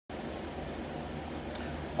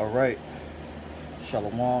Alright,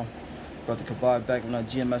 Shalom. Brother Kabad back on our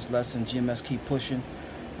GMS lesson. GMS keep pushing.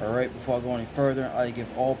 Alright, before I go any further, I give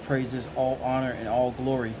all praises, all honor, and all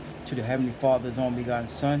glory to the Heavenly Father's only begotten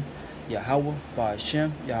Son, Yahawah, by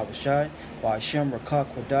Hashem, Yahawashi, by Hashem,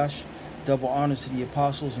 Rakak, Wadash. Double honors to the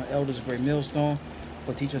apostles and elders of Great Millstone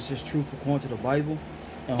for teaching us this truth according to the Bible.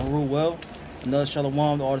 And Haru well. Another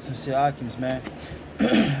Shalom to all the sincere Akims, man.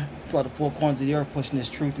 Throughout the four corners of the earth, pushing this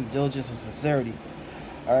truth through diligence and sincerity.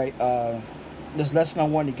 Alright, this lesson I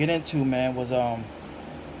wanted to get into, man, was the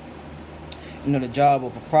job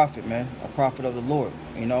of a prophet, man, a prophet of the Lord,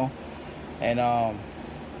 and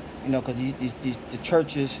because the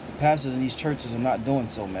churches, the pastors in these churches are not doing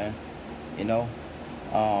so, man. We're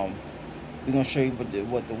gonna show you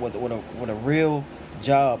what a real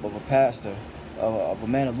job of a pastor, of a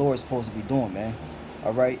man of the Lord is supposed to be doing, man.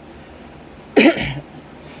 All right.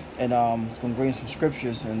 And it's gonna bring some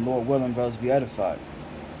scriptures, and Lord willing, brothers be edified.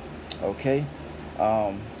 Okay.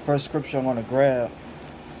 First scripture I want to grab.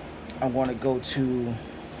 I want to go to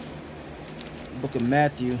the book of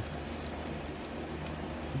Matthew,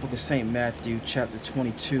 book of St. Matthew, chapter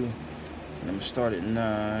 22, and I'm gonna start at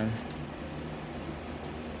 9.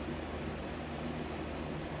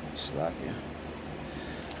 Slack here.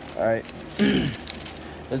 All right.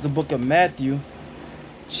 There's the book of Matthew,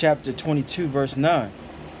 chapter 22, verse 9.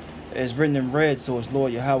 It's written in red, so it's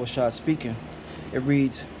Lord Yahawashi speaking. It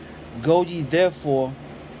reads, "Go ye therefore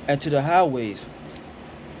into the highways."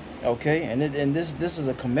 Okay, and this is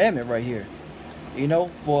a commandment right here,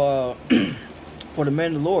 for for the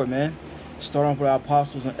men of the Lord, man. Starting off with our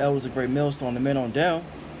apostles and elders of Great Millstone, the men on down.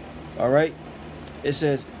 All right, it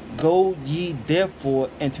says, "Go ye therefore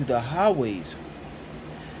into the highways,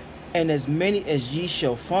 and as many as ye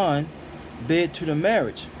shall find, bid to the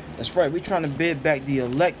marriage." That's right. We're trying to bid back the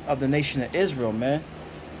elect of the nation of Israel, man,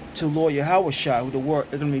 to Lord Yahawashi, who the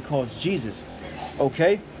word enemy calls Jesus.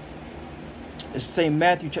 Okay? It's St.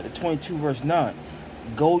 Matthew chapter 22, verse 9.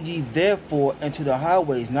 "Go ye therefore into the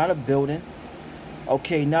highways," not a building.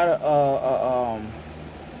 Okay, not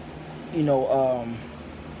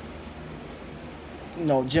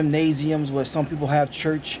gymnasiums where some people have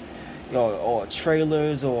church, or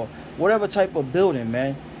trailers or whatever type of building,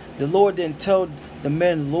 man. The Lord didn't tell the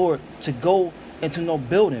men of the Lord to go into no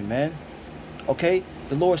building, man. Okay?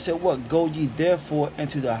 The Lord said what? "Go ye therefore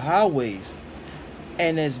into the highways,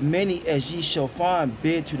 and as many as ye shall find,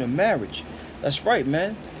 bid to the marriage." That's right,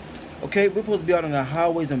 man. Okay? We're supposed to be out on the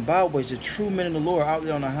highways and byways. The true men of the Lord out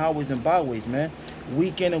there on the highways and byways, man.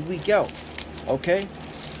 Week in and week out. Okay?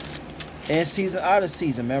 In season, out of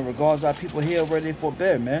season, man. Regardless of people here ready for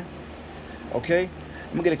bed, man. Okay?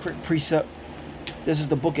 I'm going to get a quick precept. This is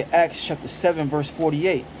the book of Acts, chapter 7, verse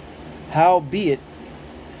 48. "Howbeit,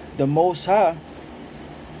 the Most High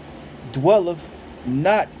dwelleth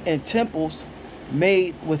not in temples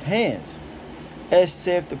made with hands, as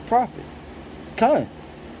saith the prophet." Kind.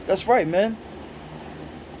 That's right, man.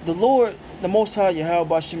 The Lord, the Most High, Yahawah,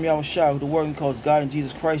 Yahawashi, who the word calls God and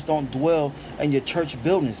Jesus Christ, don't dwell in your church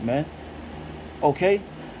buildings, man. Okay?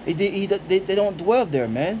 They don't dwell there,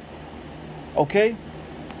 man. Okay?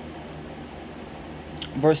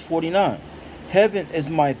 Verse 49. "Heaven is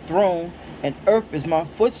my throne, and earth is my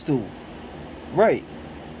footstool." Right.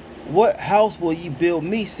 "What house will ye build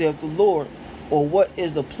me, saith the Lord, or what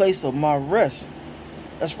is the place of my rest?"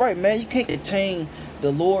 That's right, man. You can't contain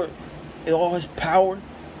the Lord in all his power,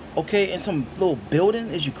 okay, in some little building.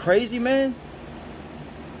 Is you crazy, man?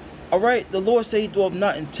 All right. The Lord said he dwelleth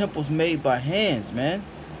not in temples made by hands, man.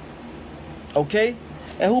 Okay?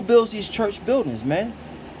 And who builds these church buildings, man?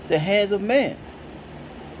 The hands of man.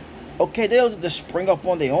 Okay, they don't just spring up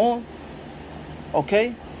on their own.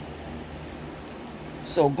 Okay?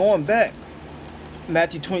 So going back,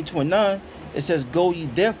 Matthew 22 and 9, it says, "Go ye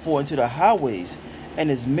therefore into the highways, and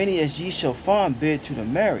as many as ye shall find, bid to the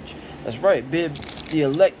marriage." That's right, bid the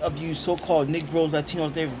elect of you so-called Negroes,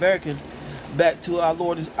 Latinos, Native Americans back to our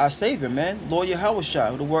Lord, our Savior, man. Lord Yahawashi,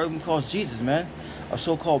 who the word we calls Jesus, man. A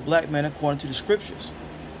so-called black man according to the scriptures.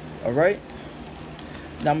 All right?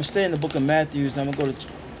 Now I'm going to stay in the book of Matthew, and I'm going to go to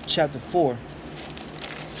chapter 4.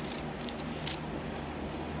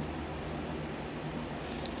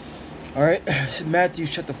 All right, this is Matthew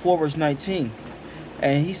chapter 4, verse 19.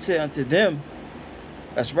 "And he said unto them,"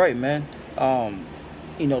 that's right, man. The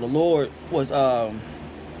Lord was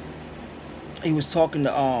he was talking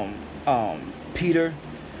to Peter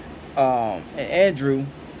and Andrew,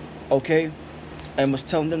 okay, and was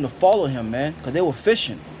telling them to follow him, man, because they were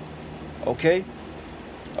fishing. Okay.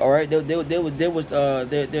 All right, their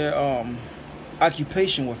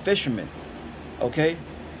occupation were fishermen. Okay,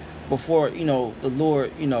 before the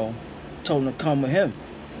Lord told them to come with him.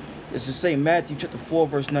 This is St. Matthew chapter 4,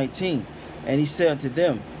 verse 19. And he said unto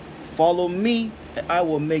them, follow me, and I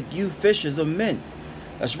will make you fishers of men.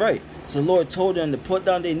 That's right. So the Lord told them to put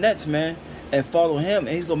down their nets, man, and follow him,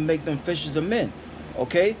 and he's going to make them fishers of men.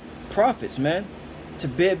 Okay? Prophets, man. To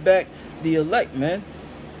bid back the elect, man.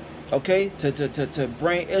 Okay? To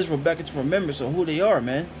bring Israel back into remembrance of who they are,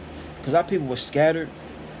 man. Because our people were scattered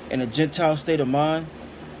in a Gentile state of mind.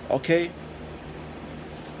 Okay?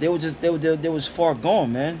 They was far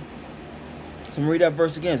gone, man. So I'm going to read that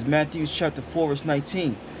verse again. It's Matthew chapter 4, verse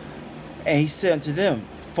 19. And he said unto them,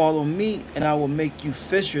 follow me, and I will make you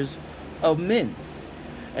fishers of men.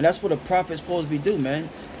 And that's what a prophet's supposed to be do, man.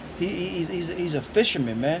 He's a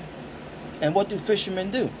fisherman, man. And what do fishermen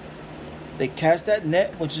do? They cast that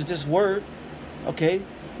net, which is this word, okay,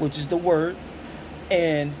 which is the word.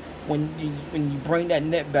 And when you bring that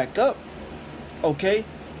net back up, okay,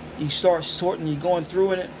 you start sorting, you're going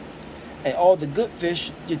through it, and all the good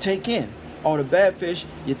fish you take in. All the bad fish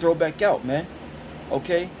you throw back out, man.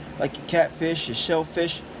 Okay? Like your catfish, your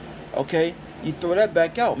shellfish, okay? You throw that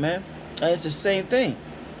back out, man. And it's the same thing.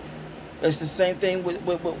 It's the same thing with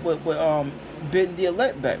bidding the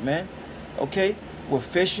elect back, man. Okay? With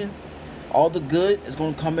fishing, all the good is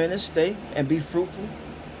going to come in and stay and be fruitful.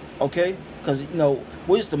 Okay? Because, you know,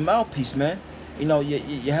 we're just the mouthpiece, man. You know,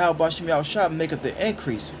 Yahawashi make up the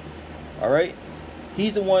increase. All right?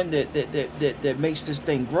 He's the one that makes this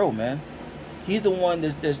thing grow, man. He's the one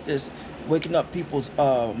that's waking up people's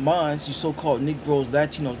minds, you so-called Negroes,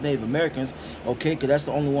 Latinos, Native Americans, okay, because that's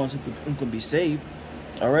the only ones who can be saved,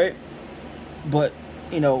 all right? But,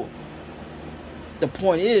 you know, the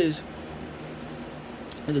point is,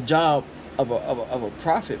 the job of a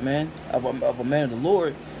prophet, man, of a man of the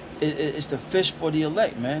Lord, is to fish for the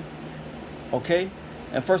elect, man, okay?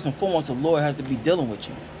 And first and foremost, the Lord has to be dealing with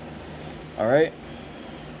you, all right?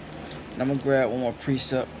 And I'm going to grab one more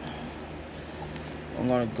precept. I'm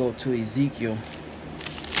going to go to Ezekiel.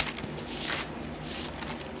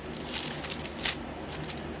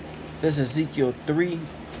 This is Ezekiel 3,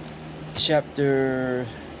 chapter,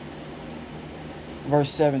 verse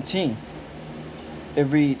 17. It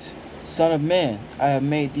reads, Son of man, I have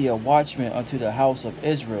made thee a watchman unto the house of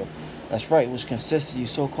Israel. That's right, which consists of you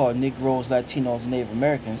so-called Negroes, Latinos, and Native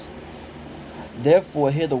Americans. Therefore,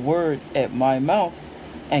 hear the word at my mouth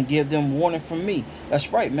and give them warning from me.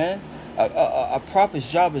 That's right, man. A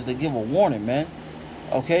prophet's job is to give a warning, man.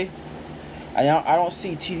 Okay? I don't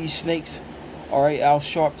see T.D. Snakes, all right, Al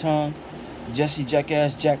Sharptongue, Jesse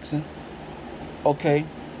Jackass Jackson, okay,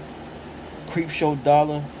 Creepshow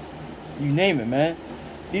Dollar, you name it, man.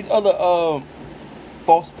 These other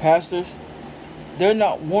false pastors, they're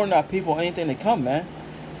not warning our people anything to come, man.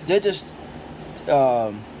 They're just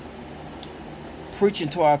preaching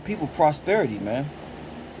to our people prosperity, man.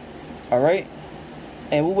 All right?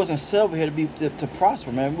 And we wasn't set over here to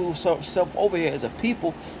prosper, man. We were set over here as a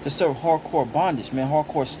people to serve hardcore bondage, man,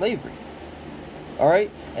 hardcore slavery. All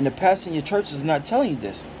right? And the pastors in your churches are not telling you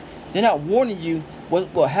this. They're not warning you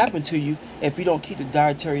what will happen to you if you don't keep the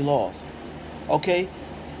dietary laws. Okay?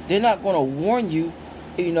 They're not going to warn you,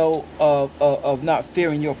 you know, of not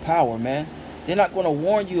fearing your power, man. They're not going to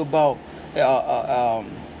warn you about,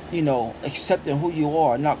 you know, accepting who you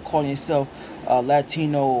are, not calling yourself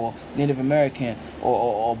Latino or Native American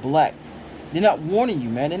or black. They're not warning you,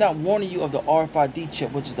 man. They're not warning you of the RFID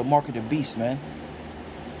chip, which is the mark of the beast, man.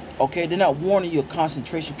 Okay? They're not warning you of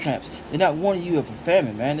concentration camps. They're not warning you of a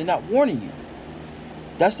famine, man. They're not warning you.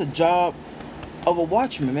 That's the job of a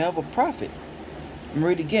watchman, man, of a prophet. I'm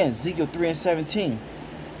going to read again, Ezekiel 3 and 17.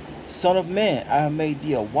 Son of man, I have made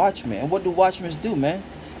thee a watchman. And what do watchmen do, man?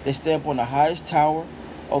 They stand up on the highest tower,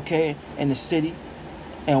 okay, in the city,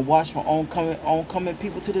 and watch for oncoming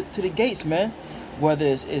people to the gates, man. Whether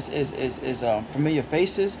it's familiar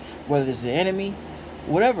faces, whether it's the enemy,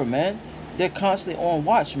 whatever, man. They're constantly on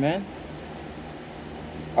watch, man.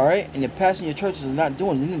 All right, and the pastors in your churches are not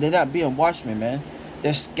doing it. They're not being watchmen, man.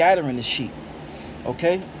 They're scattering the sheep.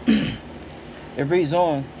 Okay. It reads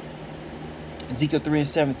on, Ezekiel 3 and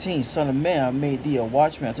 17, Son of man, I made thee a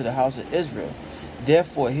watchman unto the house of Israel.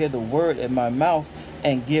 Therefore hear the word in my mouth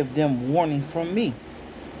and give them warning from me.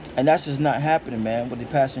 And that's just not happening, man, with the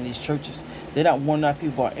pastors in these churches. They're not warning our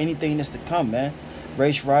people about anything that's to come, man.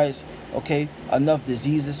 Race riots, okay, enough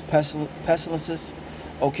diseases, pestilences,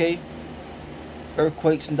 okay,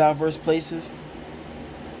 earthquakes in diverse places.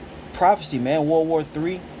 Prophecy, man, World War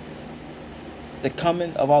III, the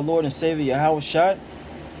coming of our Lord and Savior Yahawashi,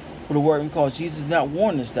 who the word we call Jesus, not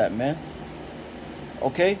warning us that, man.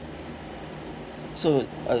 Okay? So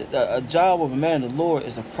a job of a man of the Lord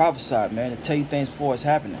is to prophesy, man, to tell you things before it's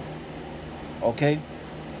happening. Okay?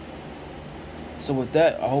 So with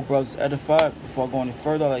that, I hope brothers edified. Before I go any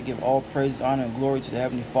further, I'd like to give all praise, honor, and glory to the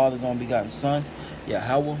Heavenly Father's only begotten Son,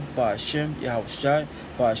 Yahawah, by Hashem, Yahawashi,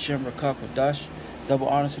 by Hashem, Rakak Wadash. Double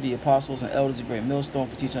honors to the apostles and elders of Great Millstone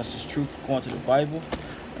for teaching us this truth according to the Bible,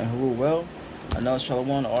 and who rule well. Another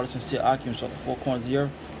Shalom, the artist and sincere occupants of the four corners of the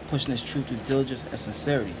earth, pushing this truth through diligence and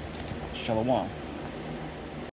sincerity. Shalom.